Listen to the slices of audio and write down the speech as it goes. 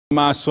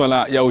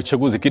Masuala ya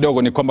uchaguzi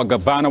kidogo ni kwamba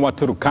Gavana wa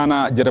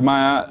Turkana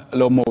Jeremiah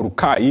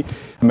Lomorukai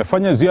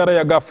amefanya ziara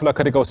ya ghafla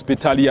katika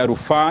hospitali ya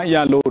rufaa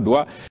ya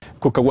Lodwar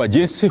kukagua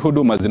jinsi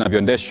huduma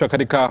zinavyoendeshwa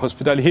katika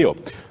hospitali hiyo.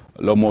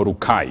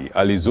 Lomorukai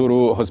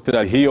alizuru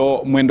hospitali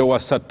hiyo mwendo wa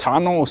saa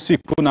 5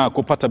 usiku na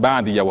kupata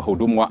baadhi ya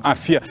wahudumu wa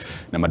afya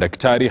na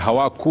madaktari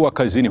hawakuwa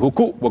kazini,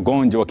 huku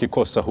wagonjwa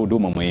wakikosa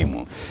huduma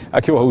muhimu.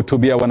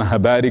 Akiwahutubia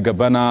wanahabari,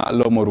 Gavana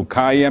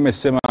Lomorukai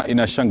amesema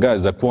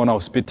inashangaza kuona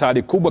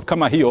hospitali kubwa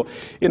kama hiyo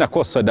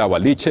inakosa dawa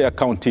licha ya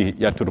kaunti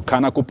ya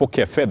Turkana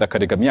kupokea fedha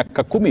katika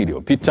miaka 10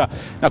 iliyopita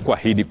na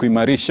kuahidi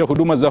kuimarisha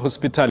huduma za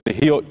hospitali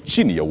hiyo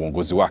chini ya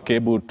uongozi wake.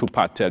 Hebu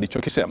tupate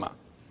alichokisema.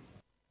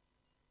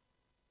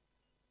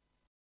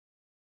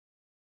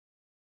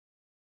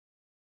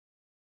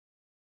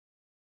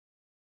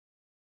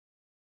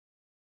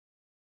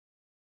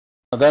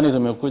 Nadhani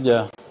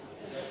tumekuja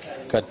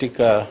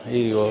katika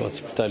hii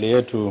hospitali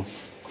yetu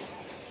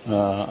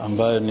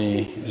ambayo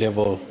ni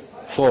level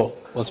 4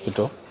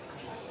 hospital,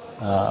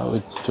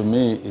 which to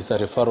me is a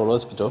referral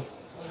hospital,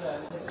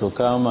 to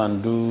come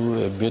and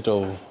do a bit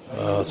of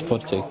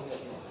spot check,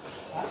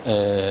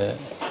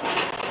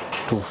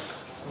 to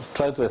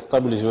try to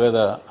establish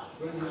whether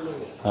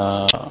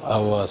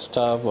our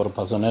staff or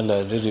personnel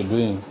are really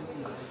doing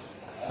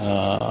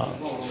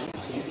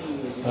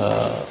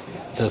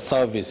the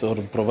service or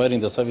providing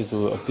the service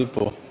to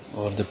people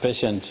or the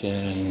patient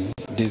in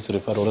this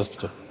referral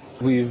hospital.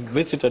 We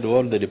visited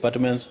all the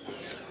departments,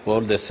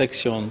 all the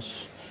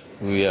sections.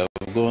 We have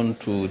gone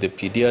to the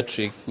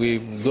pediatric.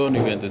 We've gone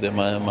even to the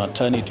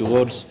maternity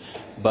wards.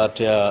 But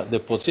the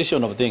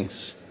position of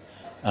things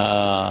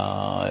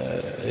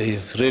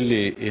is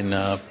really in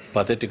a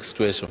pathetic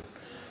situation.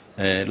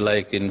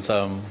 Like in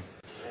some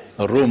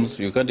rooms,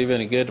 you can't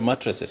even get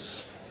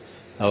mattresses.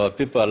 Our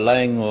people are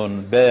lying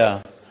on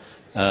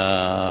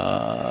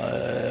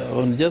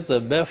on just a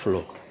bare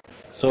floor.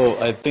 So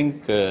I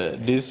think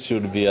this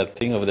should be a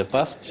thing of the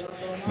past,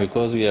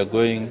 because we are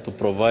going to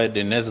provide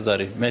the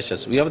necessary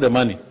measures. We have the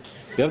money.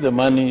 We have the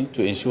money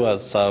to ensure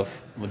us serve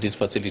this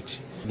facility.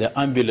 The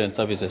ambulance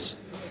services.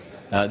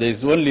 There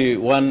is only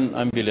one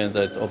ambulance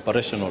that's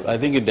operational, I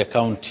think, in the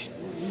county.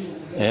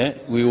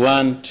 We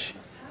want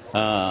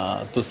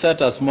to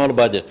set a small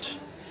budget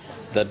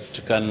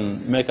that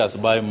can make us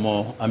buy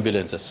more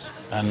ambulances.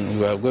 And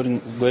we are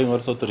going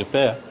also to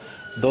repair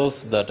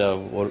those that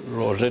have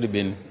already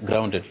been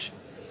grounded.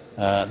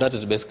 That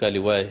is basically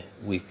why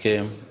we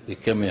came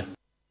here.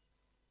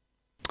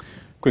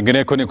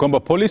 Kwingineko ni kwamba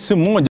polisi mmoja